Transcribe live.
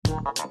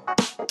Welcome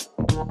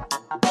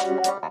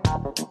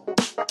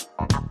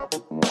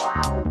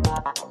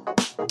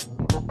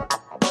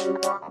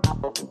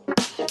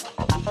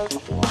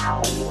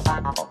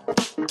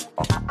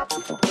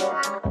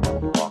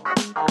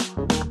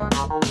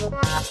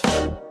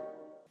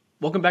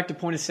back to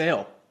Point of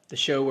Sale, the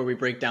show where we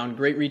break down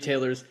great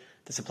retailers,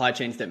 the supply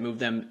chains that move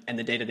them, and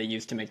the data they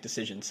use to make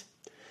decisions.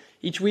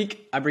 Each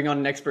week, I bring on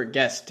an expert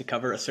guest to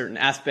cover a certain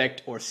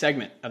aspect or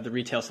segment of the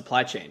retail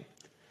supply chain.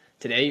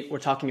 Today, we're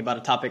talking about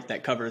a topic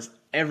that covers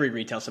every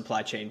retail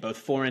supply chain, both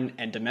foreign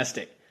and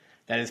domestic.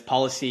 That is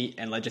policy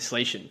and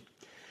legislation.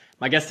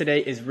 My guest today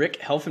is Rick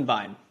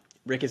Helfenbein.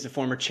 Rick is the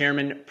former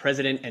chairman,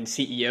 president, and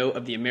CEO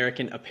of the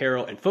American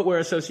Apparel and Footwear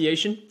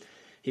Association.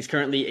 He's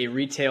currently a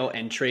retail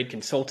and trade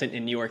consultant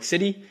in New York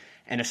City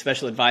and a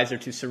special advisor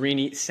to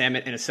Serini,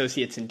 Samet, and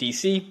Associates in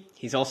D.C.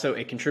 He's also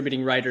a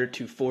contributing writer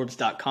to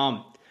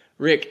Forbes.com.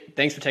 Rick,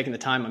 thanks for taking the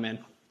time, my man.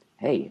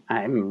 Hey,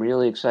 I'm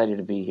really excited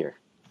to be here.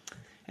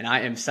 And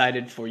I am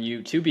excited for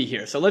you to be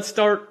here. So let's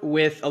start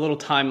with a little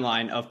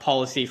timeline of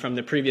policy from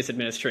the previous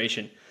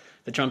administration.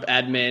 The Trump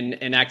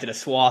admin enacted a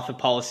swath of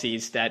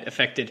policies that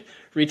affected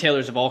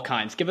retailers of all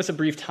kinds. Give us a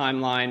brief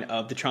timeline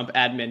of the Trump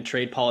admin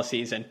trade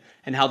policies and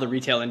how the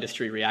retail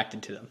industry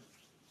reacted to them.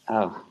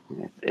 Oh,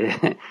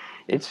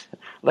 let's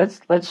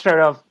start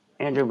off,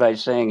 Andrew, by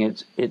saying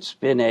it's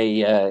been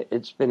a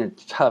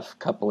tough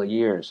couple of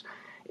years.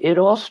 It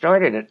all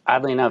started,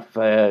 oddly enough,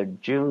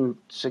 June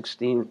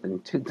 16th in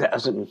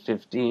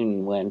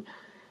 2015 when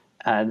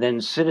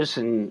then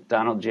citizen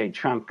Donald J.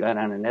 Trump got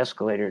on an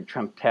escalator at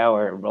Trump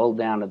Tower, rolled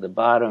down to the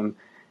bottom,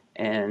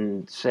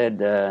 and said,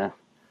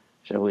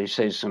 shall we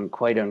say, some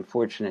quite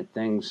unfortunate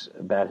things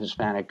about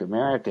Hispanic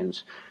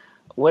Americans.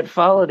 What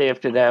followed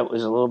after that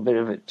was a little bit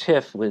of a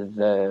tiff with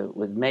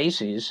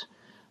Macy's,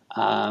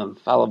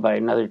 followed by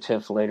another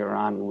tiff later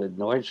on with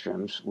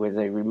Nordstrom's, where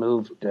they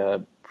removed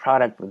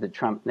product with the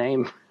Trump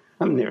name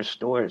from their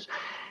stores.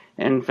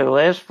 And for the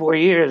last 4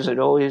 years, I'd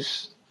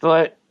always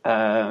thought,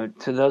 to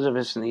those of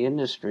us in the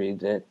industry,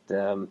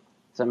 that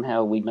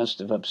somehow we must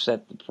have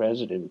upset the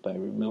president by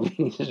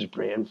removing his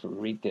brand from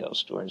retail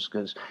stores,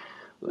 because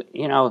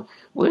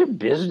we're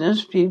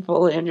business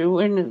people, Andrew.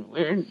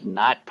 We're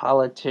not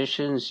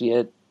politicians,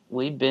 yet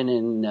we've been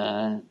in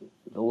the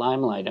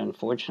limelight,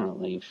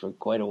 unfortunately, for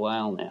quite a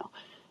while now.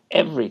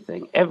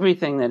 Everything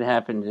that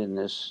happened in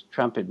this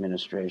Trump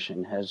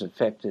administration has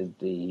affected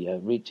the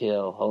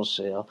retail,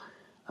 wholesale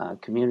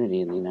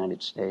community in the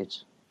United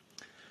States.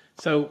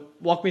 So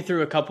walk me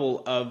through a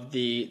couple of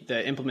the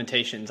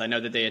implementations. I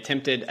know that they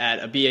attempted at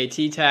a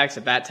BAT tax,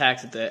 a VAT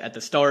tax at the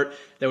start.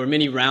 There were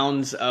many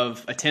rounds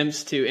of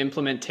attempts to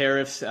implement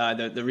tariffs.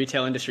 The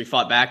retail industry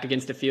fought back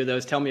against a few of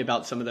those. Tell me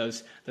about some of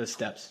those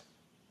steps.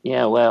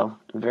 Yeah, well,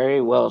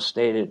 very well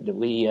stated.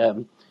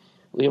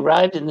 We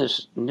arrived in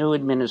this new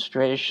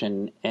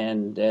administration,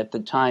 and at the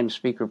time,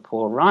 Speaker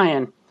Paul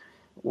Ryan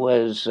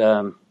was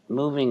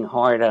moving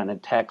hard on a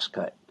tax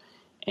cut.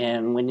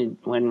 And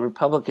when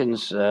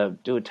Republicans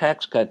do a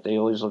tax cut, they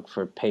always look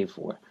for a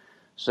pay-for.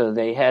 So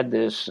they had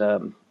this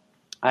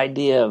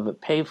idea of a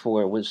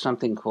pay-for was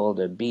something called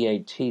a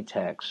BAT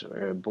tax,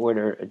 or a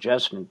border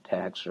adjustment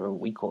tax, or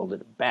we called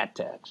it a BAT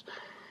tax.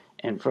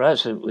 And for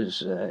us, it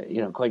was,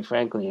 quite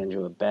frankly,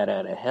 Andrew, a bat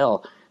out of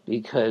hell,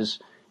 because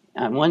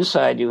on one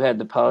side you had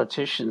the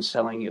politicians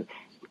telling you,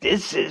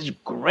 this is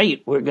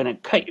great, we're going to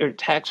cut your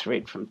tax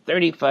rate from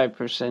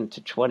 35%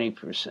 to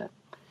 20%.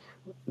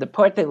 The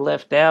part they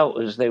left out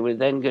was they were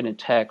then going to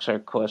tax our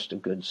cost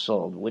of goods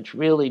sold, which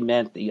really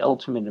meant the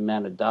ultimate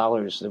amount of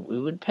dollars that we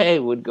would pay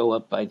would go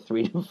up by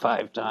 3 to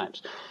 5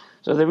 times.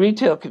 So the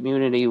retail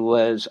community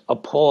was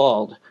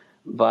appalled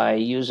by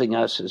using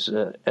us as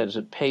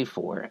a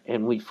pay-for,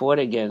 and we fought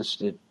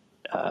against it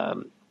a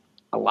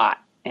lot,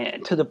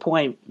 and to the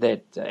point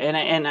that,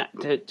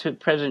 to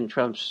President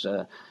Trump's,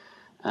 to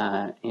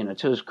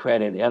his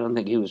credit, I don't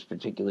think he was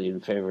particularly in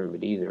favor of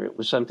it either. It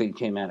was something that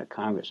came out of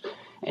Congress.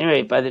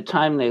 Anyway, by the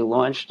time they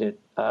launched it,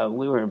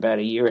 we were about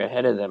a year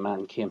ahead of them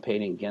on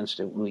campaigning against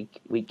it.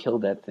 We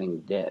killed that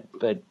thing dead.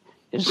 But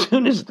as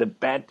soon as the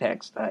BAT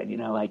tax died,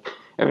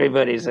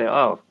 everybody said,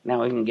 oh,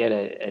 now we can get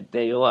a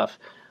day off.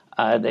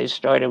 They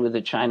started with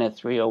the China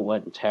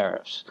 301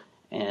 tariffs.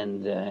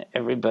 And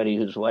everybody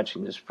who's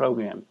watching this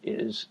program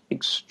is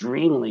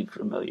extremely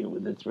familiar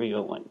with the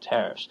 301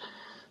 tariffs.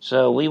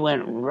 So we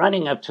went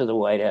running up to the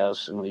White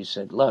House and we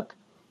said, look,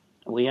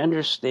 we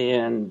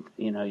understand,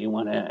 you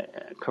want to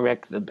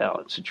correct the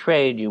balance of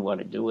trade, you want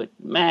to do it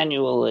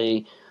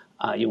manually,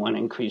 you want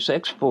to increase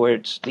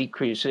exports,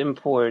 decrease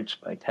imports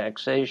by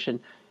taxation.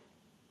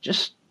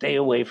 Just stay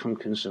away from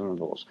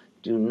consumables.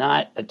 Do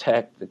not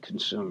attack the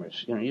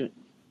consumers.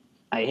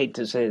 I hate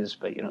to say this,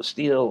 but,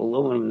 steel,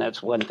 aluminum,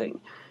 that's one thing.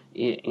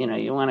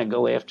 You want to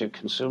go after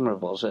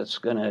consumables. That's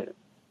going to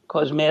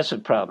cause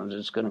massive problems.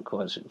 It's going to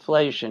cause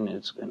inflation.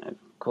 It's going to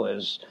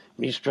cause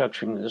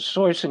restructuring of the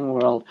sourcing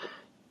world.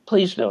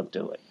 Please don't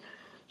do it.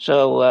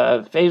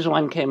 So phase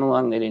 1 came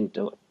along, they didn't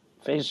do it.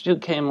 Phase 2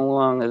 came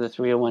along of the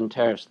 301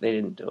 tariffs, they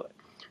didn't do it.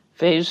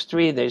 Phase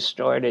 3, they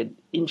started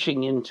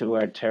inching into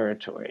our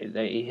territory.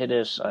 They hit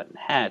us on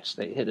hats,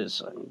 they hit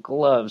us on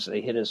gloves,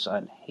 they hit us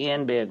on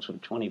handbags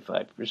with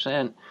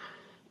 25%.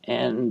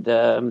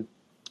 And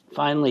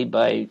finally,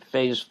 by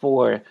phase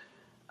 4,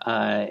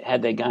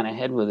 had they gone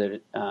ahead with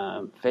it,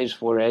 phase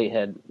 4A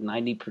had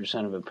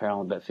 90% of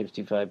apparel, about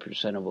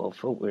 55% of all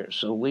footwear.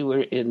 So we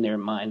were in their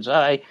mind's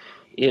eye.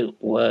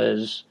 It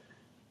was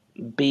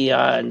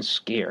beyond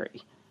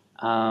scary.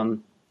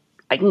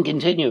 I can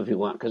continue if you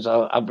want, because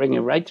I'll bring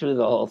you right through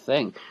the whole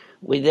thing.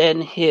 We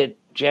then hit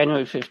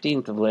January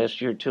 15th of last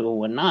year,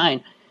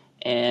 2019,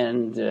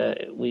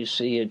 and we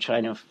see a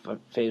China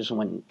phase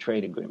 1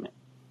 trade agreement.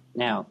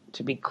 Now,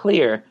 to be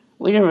clear,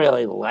 we didn't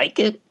really like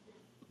it,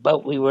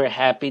 but we were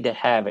happy to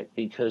have it,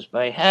 because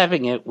by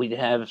having it, we'd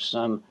have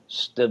some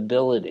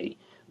stability.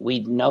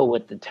 We'd know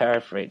what the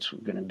tariff rates were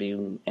going to be,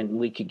 and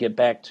we could get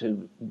back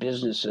to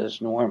business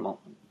as normal,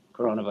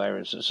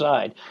 coronavirus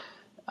aside.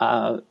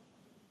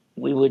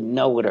 We would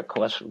know what our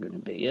costs were going to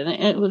be. And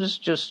it was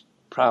just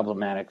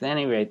problematic. At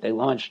any rate, they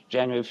launched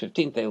January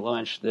 15th, they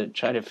launched the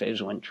China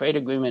Phase 1 trade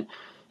agreement.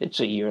 It's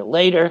a year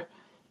later,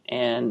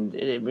 and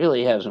it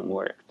really hasn't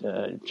worked.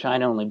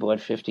 China only bought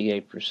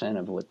 58%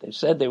 of what they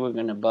said they were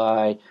going to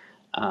buy.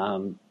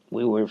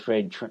 We were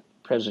afraid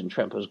President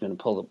Trump was going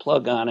to pull the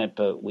plug on it,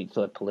 but we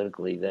thought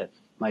politically that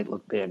might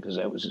look bad because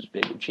that was his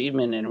big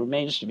achievement, and it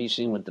remains to be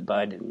seen what the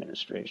Biden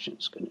administration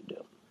is going to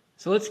do.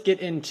 So let's get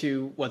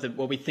into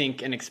what we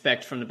think and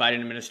expect from the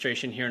Biden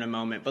administration here in a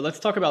moment. But let's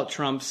talk about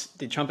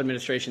the Trump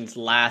administration's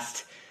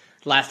last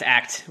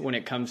act when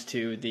it comes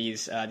to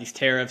these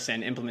tariffs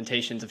and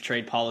implementations of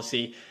trade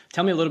policy.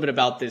 Tell me a little bit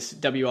about this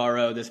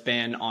WRO, this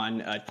ban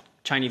on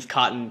Chinese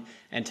cotton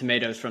and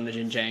tomatoes from the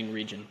Xinjiang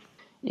region.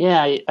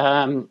 Yeah,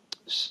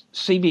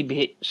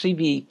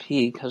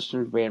 CBP,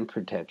 Customs Brand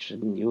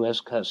Protection,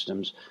 U.S.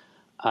 Customs,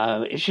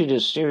 issued a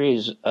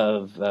series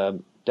of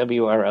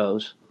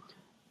WROs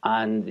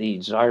on the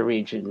Xar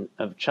region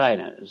of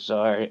China.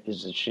 Xar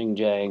is the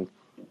Xinjiang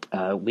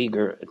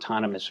Uyghur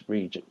Autonomous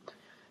Region.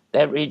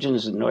 That region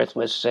is the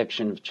northwest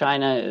section of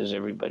China, as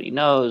everybody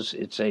knows.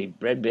 It's a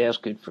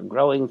breadbasket for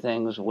growing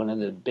things. One of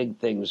the big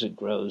things it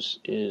grows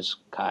is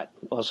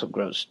cotton, also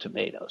grows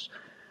tomatoes.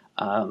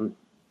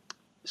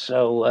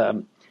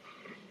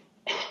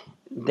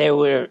 There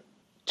were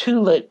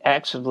two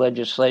acts of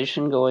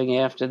legislation going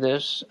after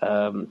this.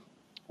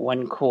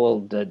 One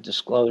called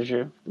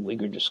Disclosure, the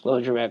Uyghur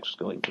Disclosure Act was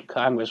going to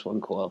Congress. One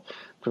called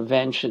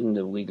Prevention,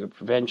 the Uyghur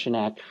Prevention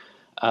Act.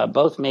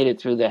 Both made it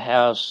through the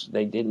House.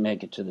 They didn't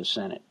make it to the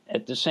Senate.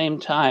 At the same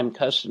time,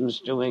 Customs,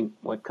 doing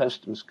what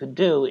Customs could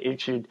do,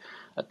 issued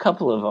a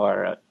couple of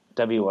our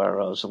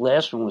WROs. The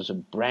last one was a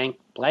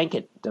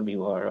blanket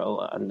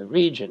WRO on the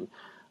region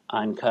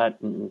on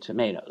cotton and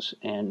tomatoes.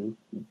 And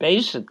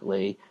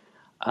basically,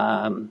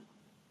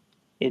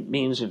 it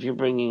means if you're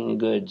bringing in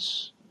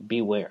goods,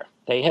 beware.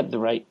 They have the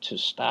right to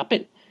stop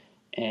it,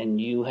 and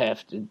you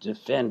have to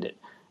defend it.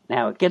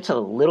 Now, it gets a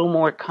little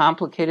more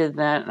complicated than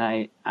that,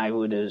 and I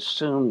would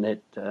assume that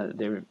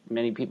there are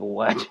many people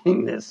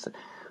watching this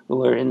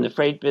who are in the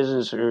freight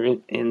business or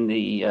in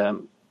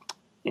the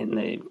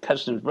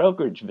customs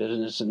brokerage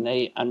business, and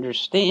they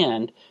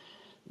understand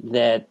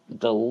that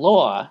the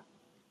law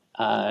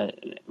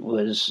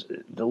which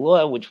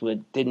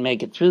didn't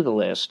make it through the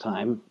last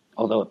time,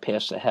 although it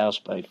passed the House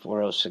by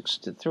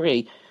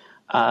 406-3.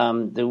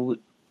 The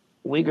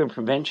Uyghur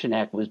Prevention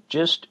Act was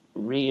just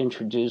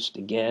reintroduced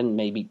again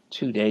maybe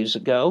 2 days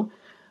ago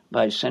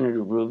by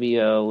Senator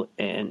Rubio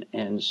and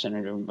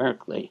Senator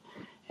Merkley.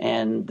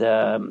 And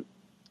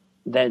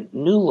that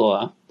new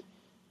law,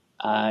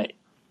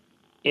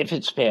 if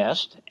it's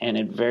passed, and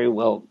it very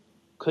well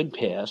could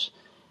pass,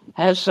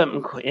 has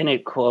something in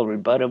it called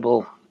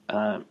rebuttable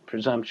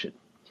presumption,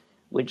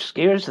 which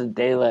scares the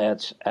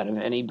daylights out of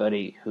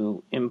anybody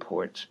who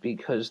imports,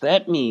 because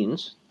that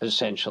means,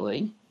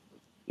 essentially,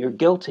 you're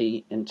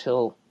guilty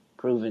until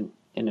proven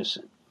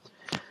innocent.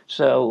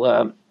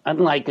 So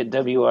unlike a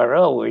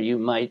WRO where you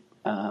might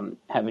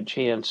have a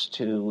chance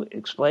to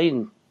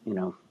explain,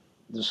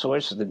 the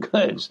source of the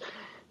goods,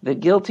 the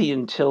guilty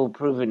until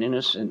proven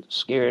innocent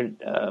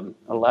scared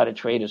a lot of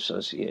trade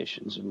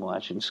associations in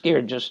Washington,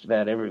 scared just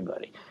about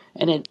everybody.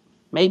 And it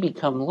may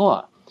become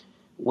law,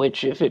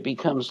 which, if it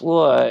becomes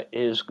law,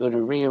 is going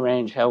to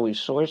rearrange how we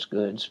source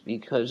goods,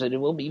 because it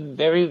will be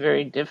very,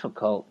 very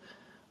difficult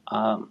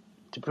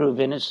to prove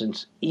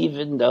innocence,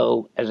 even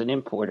though, as an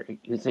importer,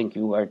 you think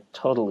you are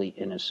totally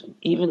innocent,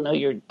 even though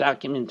your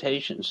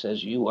documentation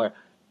says you are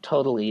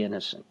totally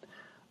innocent.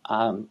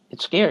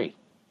 It's scary.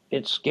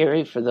 It's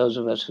scary for those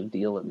of us who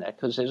deal in that,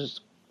 because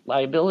there's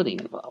liability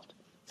involved.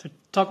 So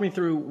talk me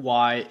through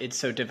why it's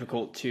so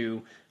difficult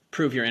to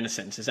prove your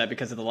innocence. Is that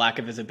because of the lack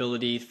of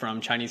visibility from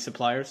Chinese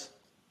suppliers?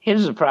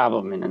 Here's the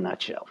problem in a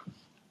nutshell.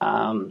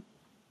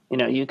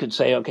 You could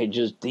say, okay,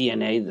 just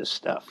DNA this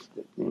stuff.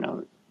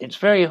 It's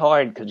very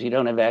hard because you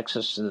don't have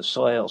access to the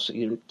soil, so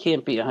you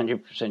can't be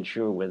 100%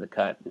 sure where the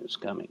cotton is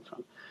coming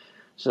from.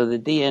 So the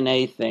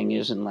DNA thing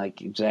isn't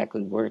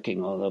exactly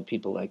working, although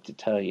people like to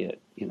tell you,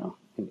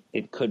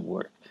 it could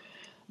work.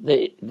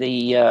 The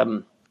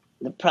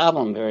The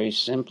problem, very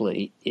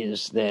simply,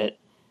 is that,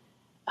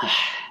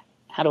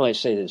 how do I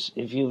say this?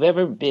 If you've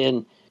ever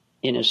been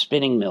in a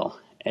spinning mill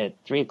at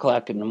 3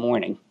 o'clock in the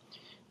morning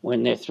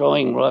when they're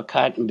throwing raw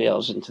cotton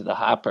bales into the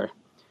hopper,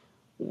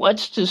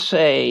 what's to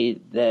say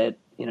that,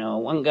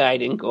 one guy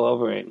didn't go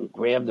over and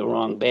grab the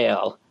wrong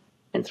bale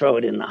and throw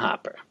it in the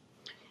hopper?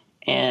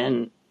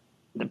 And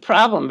the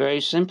problem, very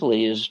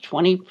simply, is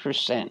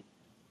 20%.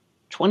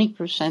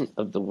 20%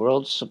 of the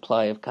world's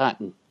supply of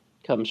cotton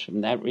comes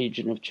from that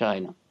region of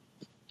China.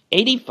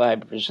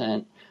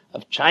 85%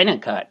 of China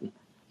cotton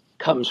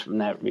comes from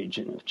that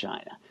region of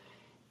China.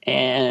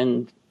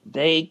 And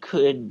they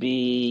could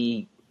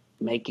be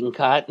making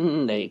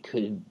cotton, they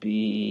could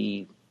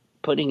be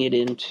putting it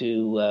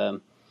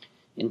into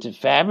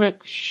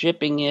fabric,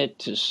 shipping it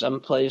to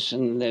someplace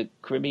in the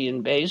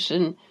Caribbean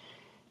basin,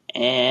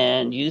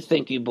 and you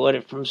think you bought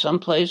it from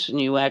someplace and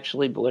you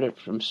actually bought it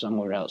from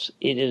somewhere else.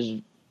 It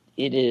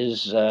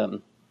is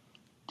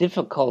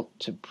difficult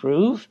to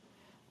prove,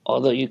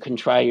 although you can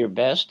try your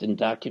best and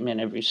document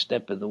every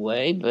step of the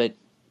way. But,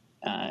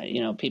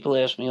 people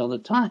ask me all the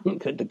time,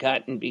 could the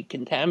cotton be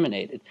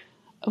contaminated?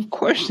 Of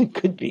course it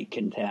could be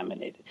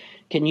contaminated.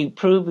 Can you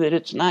prove that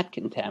it's not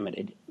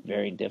contaminated?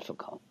 Very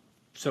difficult.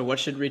 So what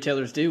should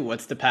retailers do?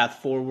 What's the path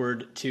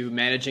forward to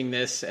managing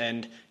this?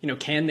 And,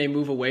 can they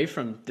move away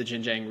from the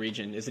Xinjiang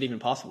region? Is it even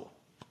possible?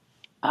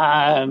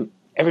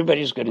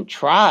 Everybody's going to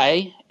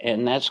try,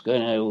 and that's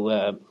going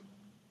to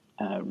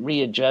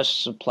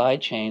readjust supply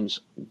chains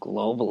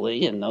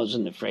globally, and those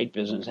in the freight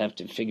business have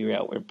to figure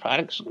out where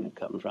products are going to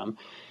come from,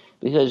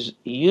 because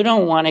you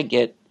don't want to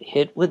get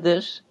hit with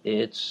this.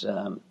 It's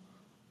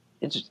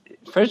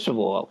first of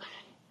all,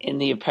 in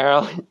the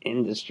apparel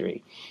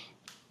industry,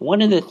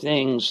 one of the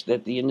things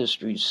that the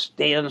industry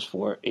stands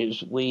for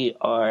is we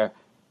are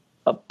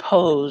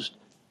opposed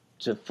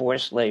to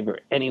forced labor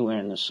anywhere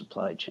in the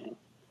supply chain.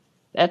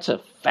 That's a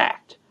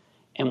fact,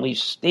 and we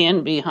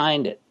stand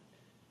behind it.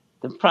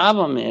 The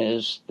problem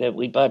is that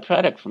we buy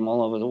product from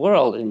all over the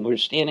world, and we're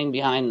standing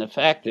behind the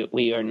fact that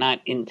we are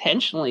not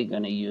intentionally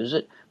going to use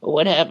it, but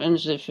what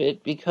happens if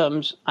it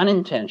becomes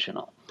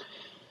unintentional?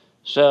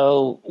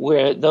 So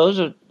where those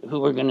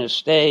who are going to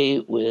stay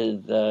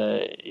with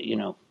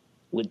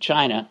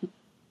China,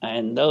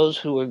 and those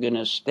who are going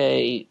to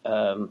stay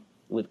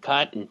with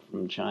cotton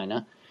from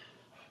China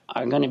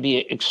are going to be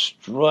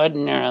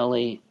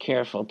extraordinarily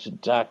careful to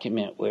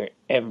document where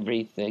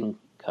everything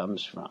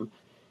comes from.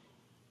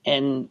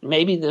 And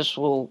maybe this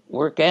will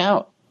work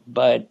out,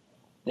 but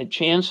the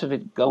chance of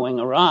it going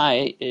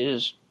awry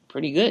is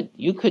pretty good.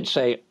 You could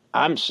say,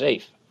 I'm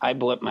safe. I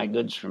bought my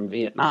goods from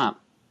Vietnam.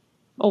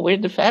 Oh,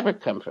 where'd the fabric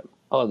come from?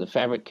 Oh, the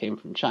fabric came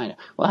from China.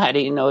 Well, how do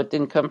you know it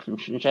didn't come from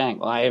Xinjiang?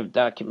 Well, I have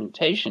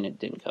documentation it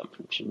didn't come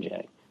from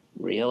Xinjiang.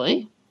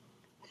 Really?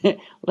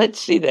 Let's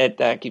see that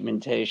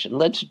documentation.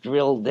 Let's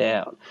drill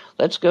down.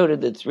 Let's go to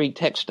the 3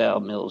 textile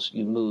mills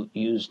you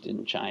used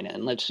in China,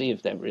 and let's see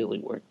if that really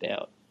worked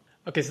out.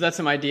 Okay, so that's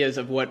some ideas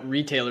of what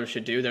retailers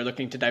should do. They're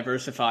looking to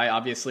diversify.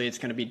 Obviously, it's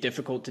going to be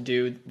difficult to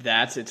do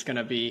that. It's going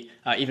to be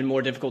even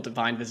more difficult to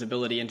find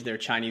visibility into their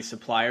Chinese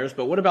suppliers.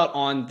 But what about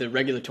on the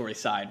regulatory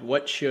side?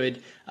 What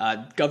should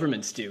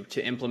governments do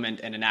to implement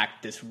and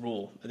enact this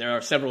rule? There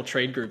are several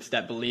trade groups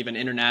that believe an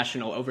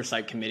international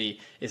oversight committee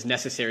is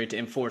necessary to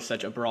enforce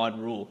such a broad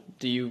rule.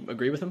 Do you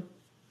agree with them?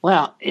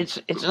 Well, it's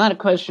not a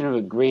question of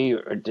agree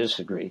or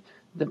disagree.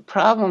 The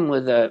problem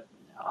with a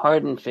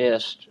hard and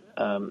fast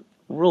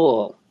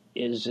rule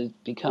is it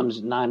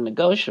becomes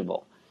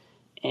non-negotiable.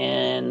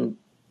 And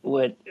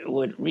what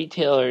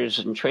retailers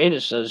and trade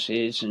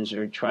associations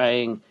are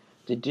trying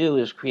to do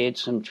is create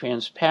some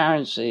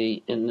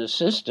transparency in the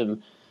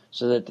system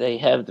so that they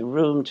have the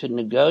room to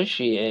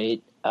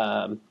negotiate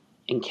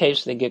in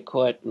case they get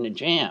caught in a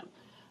jam.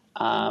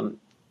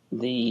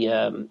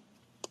 The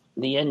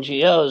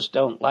NGOs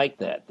don't like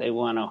that. They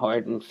want a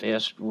hard and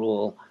fast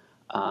rule.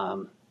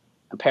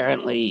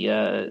 Apparently,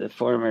 the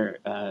former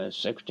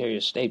Secretary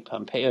of State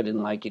Pompeo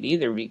didn't like it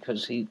either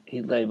because he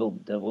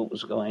labeled what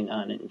was going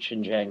on in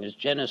Xinjiang as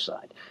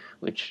genocide,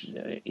 which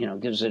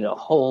gives it a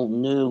whole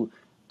new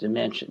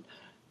dimension.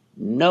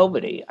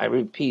 Nobody, I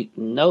repeat,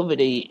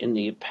 nobody in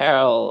the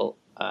apparel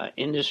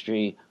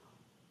industry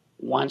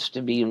wants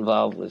to be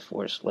involved with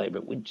forced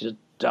labor. We just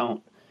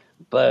don't.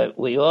 But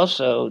we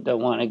also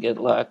don't want to get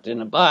locked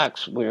in a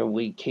box where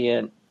we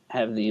can't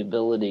have the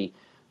ability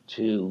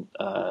to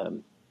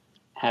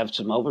have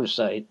some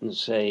oversight and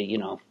say,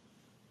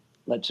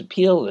 let's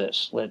appeal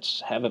this.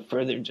 Let's have a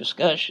further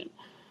discussion.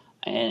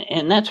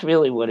 And that's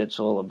really what it's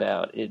all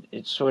about.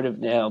 It's sort of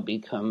now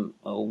become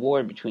a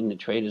war between the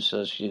trade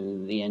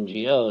associations and the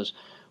NGOs,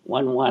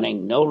 one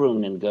wanting no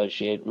room to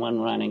negotiate,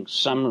 one wanting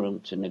some room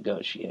to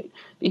negotiate.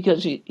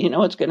 Because you know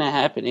what's going to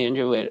happen,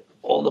 Andrew, at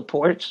all the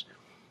ports?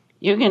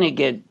 You're going to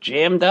get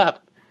jammed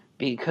up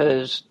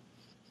because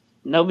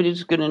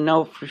nobody's going to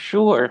know for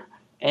sure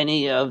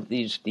any of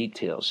these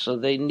details. So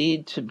there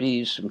need to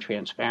be some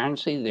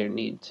transparency. There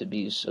need to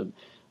be some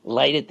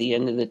light at the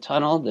end of the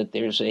tunnel, that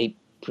there's a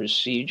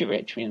procedure,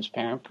 a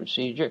transparent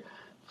procedure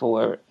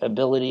for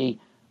ability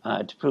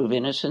to prove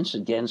innocence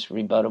against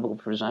rebuttable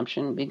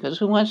presumption, because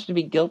who wants to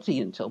be guilty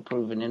until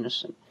proven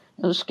innocent?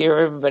 It'll scare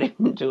everybody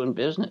from doing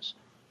business.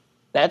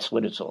 That's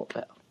what it's all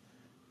about.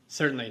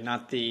 Certainly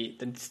not the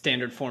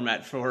standard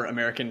format for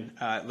American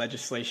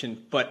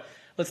legislation. But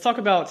let's talk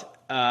about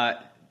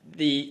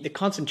the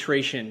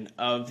concentration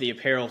of the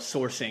apparel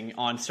sourcing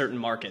on certain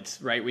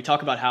markets, right? We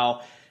talk about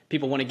how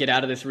people want to get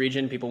out of this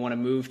region. People want to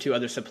move to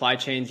other supply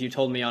chains. You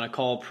told me on a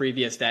call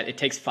previous that it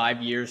takes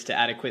 5 years to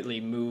adequately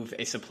move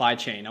a supply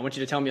chain. I want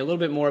you to tell me a little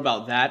bit more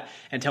about that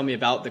and tell me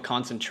about the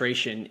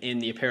concentration in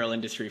the apparel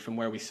industry from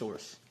where we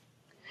source.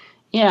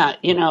 Yeah,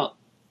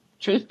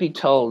 truth be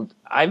told,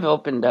 I've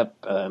opened up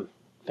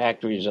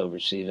factories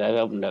overseas. I've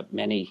opened up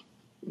many,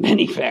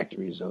 many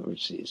factories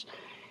overseas.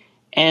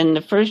 And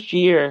the first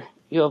year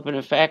you open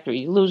a factory,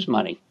 you lose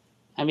money.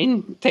 I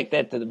mean, take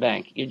that to the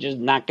bank. You're just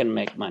not going to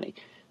make money.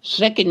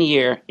 Second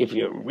year, if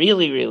you're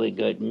really, really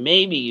good,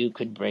 maybe you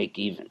could break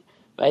even.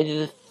 By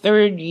the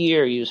third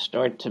year, you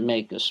start to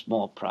make a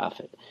small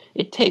profit.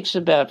 It takes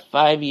about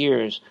 5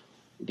 years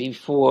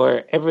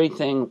before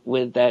everything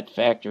with that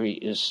factory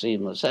is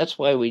seamless. That's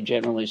why we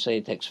generally say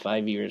it takes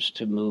 5 years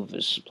to move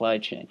a supply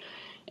chain.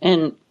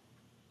 And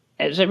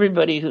as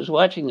everybody who's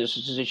watching this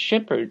as a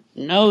shipper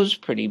knows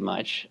pretty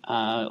much,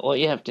 all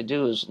you have to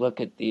do is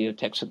look at the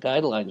Texas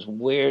guidelines.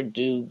 Where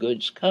do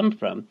goods come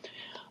from?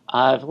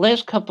 The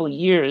last couple of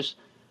years,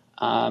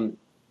 40%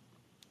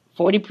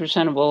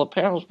 of all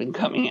apparel has been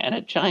coming out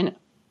of China.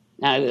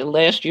 Now, the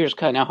last year is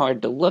kind of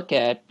hard to look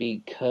at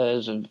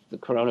because of the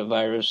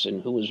coronavirus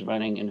and who was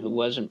running and who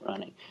wasn't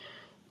running.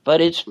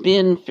 But it's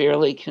been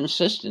fairly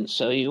consistent.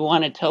 So you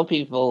want to tell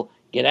people,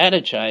 get out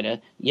of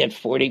China, yet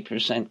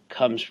 40%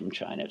 comes from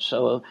China.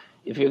 So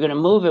if you're going to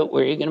move it,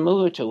 where are you going to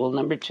move it to? Well,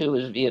 number 2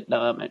 is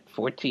Vietnam at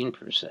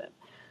 14%.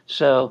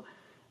 So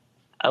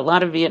a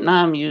lot of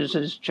Vietnam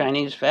uses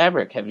Chinese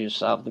fabric. Have you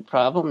solved the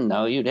problem?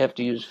 No, you'd have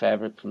to use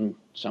fabric from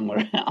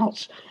somewhere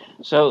else.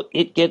 So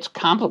it gets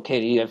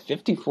complicated. You have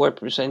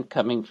 54%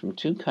 coming from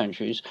 2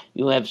 countries.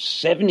 You have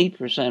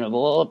 70% of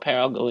all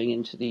apparel going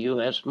into the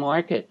U.S.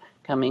 market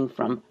coming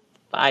from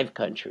 5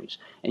 countries.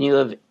 And you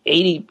have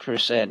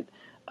 80%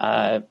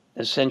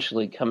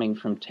 essentially coming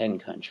from 10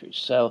 countries.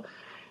 So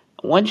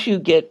once you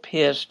get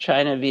past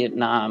China,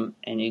 Vietnam,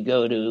 and you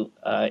go to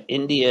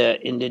India,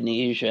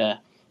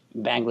 Indonesia,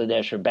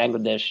 Bangladesh,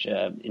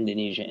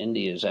 Indonesia,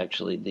 India is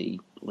actually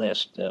the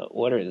last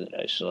order that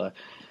I saw.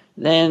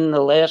 Then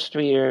the last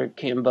 3 are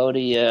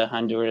Cambodia,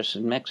 Honduras,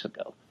 and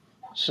Mexico.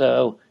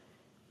 So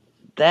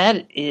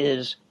that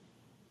is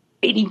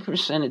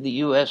 80% of the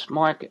U.S.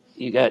 market.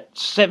 You got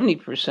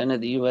 70%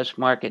 of the U.S.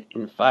 market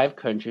in 5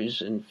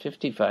 countries and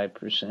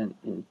 55%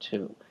 in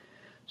 2.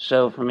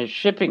 So from a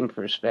shipping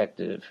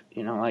perspective,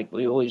 like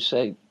we always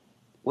say,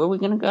 where are we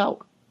going to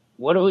go?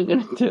 What are we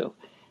going to do?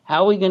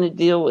 How are we going to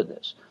deal with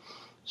this?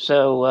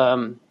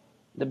 So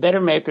the better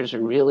makers are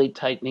really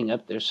tightening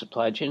up their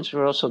supply chains.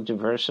 They're also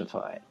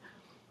diversifying.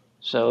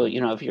 So,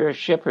 if you're a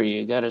shipper,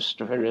 you got to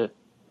start to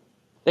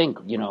think,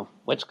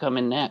 what's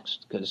coming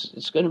next? Because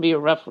it's going to be a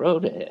rough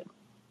road ahead,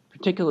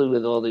 particularly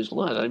with all these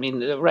laws. I mean,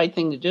 the right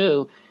thing to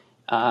do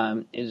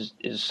is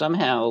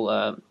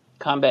somehow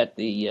combat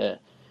the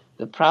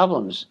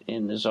problems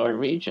in the Tsar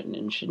region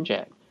in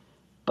Xinjiang.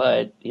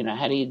 But,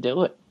 how do you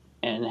do it?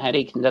 And how do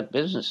you conduct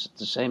business at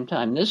the same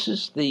time? This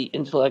is the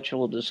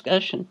intellectual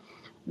discussion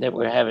that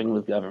we're having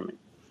with government.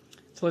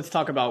 So let's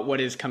talk about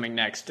what is coming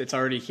next. It's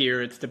already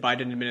here. It's the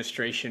Biden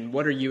administration.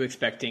 What are you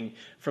expecting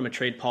from a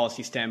trade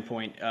policy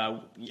standpoint?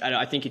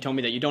 I think you told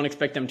me that you don't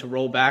expect them to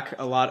roll back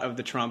a lot of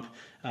the Trump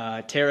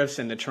tariffs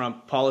and the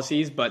Trump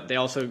policies, but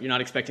you're not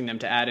expecting them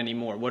to add any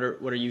more. What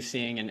are you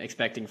seeing and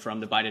expecting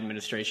from the Biden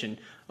administration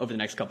over the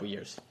next couple of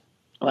years?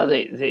 Well,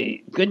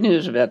 the good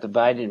news about the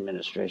Biden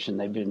administration,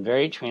 they've been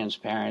very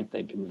transparent.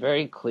 They've been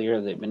very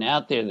clear. They've been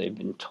out there. They've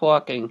been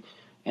talking.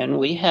 And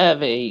we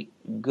have a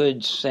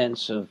good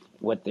sense of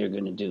what they're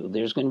going to do.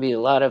 There's going to be a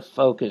lot of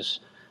focus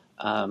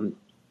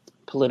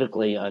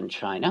politically on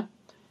China.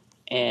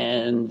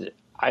 And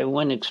I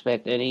wouldn't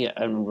expect any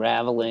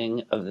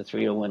unraveling of the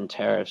 301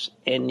 tariffs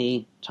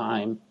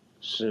anytime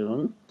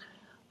soon.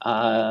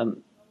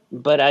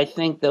 But I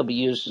think they'll be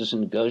used as a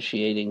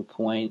negotiating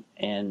point,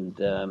 and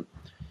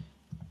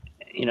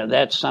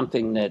that's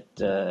something that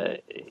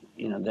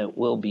that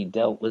will be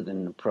dealt with in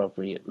an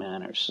appropriate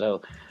manner.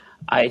 So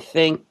I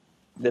think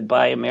the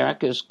Buy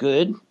America is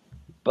good,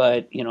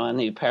 but on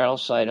the apparel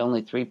side,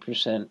 only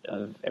 3%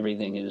 of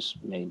everything is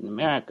made in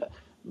America.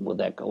 Will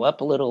that go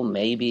up a little?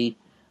 Maybe,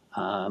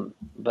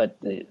 but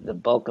the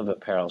bulk of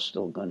apparel is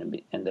still going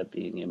to end up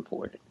being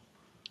imported.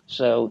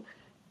 So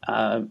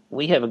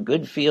we have a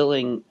good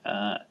feeling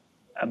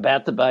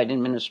about the Biden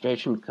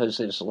administration because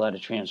there's a lot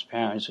of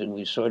transparency and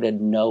we sort of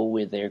know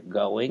where they're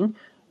going.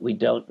 We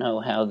don't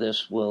know how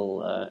this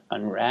will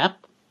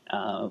unwrap.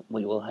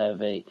 We will have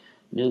a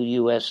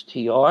new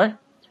USTR,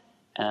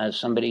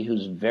 somebody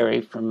who's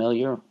very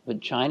familiar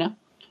with China.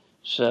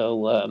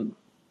 So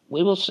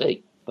we will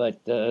see.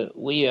 But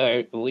we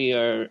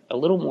are a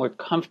little more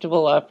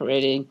comfortable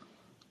operating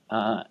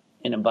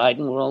in a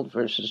Biden world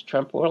versus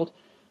Trump world.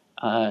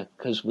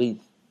 because we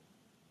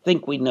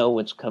think we know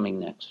what's coming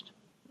next.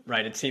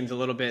 Right. It seems a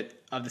little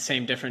bit of the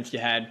same difference you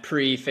had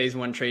pre-Phase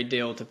 1 trade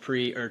deal to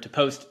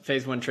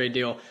post-Phase 1 trade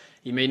deal.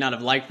 You may not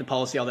have liked the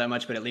policy all that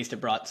much, but at least it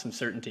brought some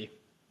certainty.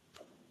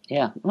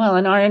 Yeah. Well,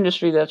 in our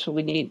industry, that's what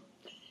we need.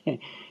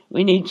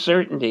 We need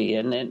certainty,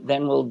 and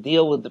then we'll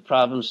deal with the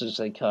problems as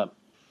they come.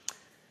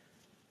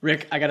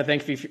 Rick, I got to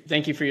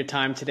thank you for your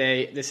time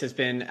today. This has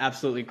been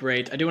absolutely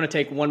great. I do want to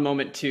take one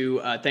moment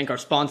to thank our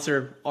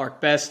sponsor,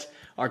 ArcBest.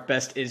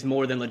 ArcBest is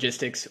more than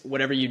logistics.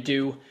 Whatever you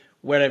do,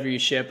 wherever you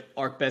ship,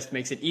 ArcBest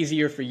makes it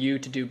easier for you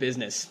to do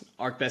business.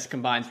 ArcBest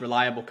combines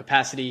reliable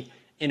capacity,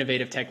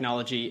 innovative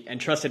technology,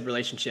 and trusted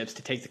relationships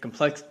to take the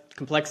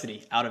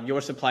complexity out of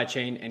your supply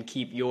chain and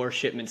keep your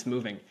shipments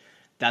moving.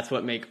 That's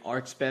what makes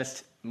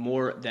ArcBest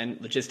more than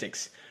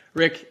logistics.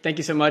 Rick, thank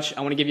you so much.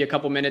 I want to give you a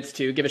couple minutes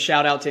to give a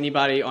shout out to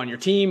anybody on your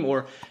team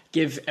or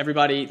give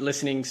everybody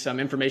listening some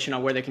information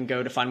on where they can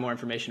go to find more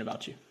information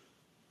about you.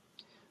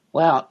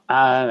 Well,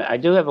 I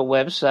do have a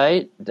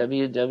website,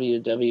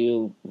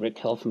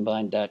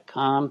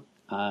 www.rickhelfenbein.com.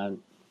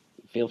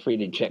 Feel free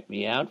to check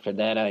me out. For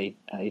that, I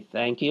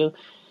thank you.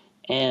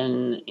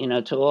 And,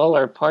 to all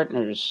our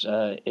partners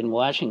in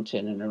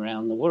Washington and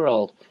around the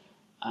world,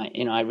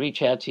 I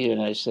reach out to you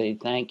and I say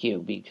thank you,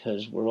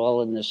 because we're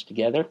all in this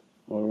together.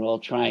 We're all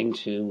trying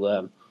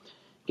to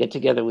get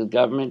together with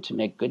government to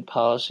make good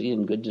policy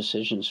and good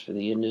decisions for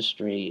the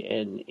industry.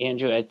 And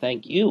Andrew, I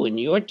thank you and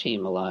your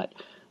team a lot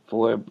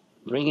for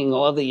bringing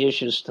all the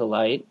issues to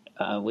light.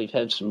 We've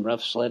had some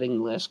rough sledding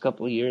the last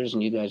couple of years,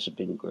 and you guys have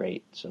been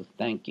great. So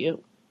thank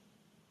you.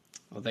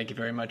 Well, thank you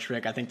very much,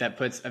 Rick. I think that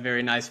puts a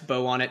very nice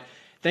bow on it.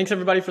 Thanks,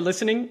 everybody, for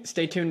listening.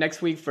 Stay tuned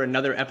next week for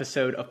another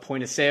episode of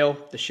Point of Sale,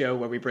 the show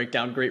where we break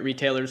down great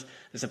retailers,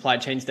 the supply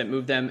chains that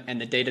move them,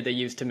 and the data they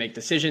use to make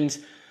decisions.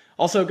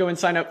 Also, go and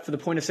sign up for the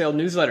Point of Sale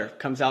newsletter. It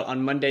comes out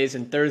on Mondays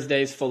and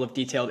Thursdays, full of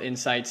detailed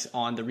insights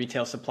on the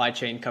retail supply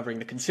chain, covering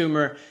the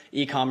consumer,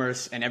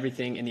 e-commerce, and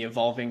everything in the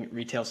evolving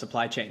retail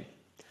supply chain.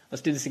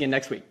 Let's do this again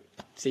next week.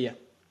 See ya.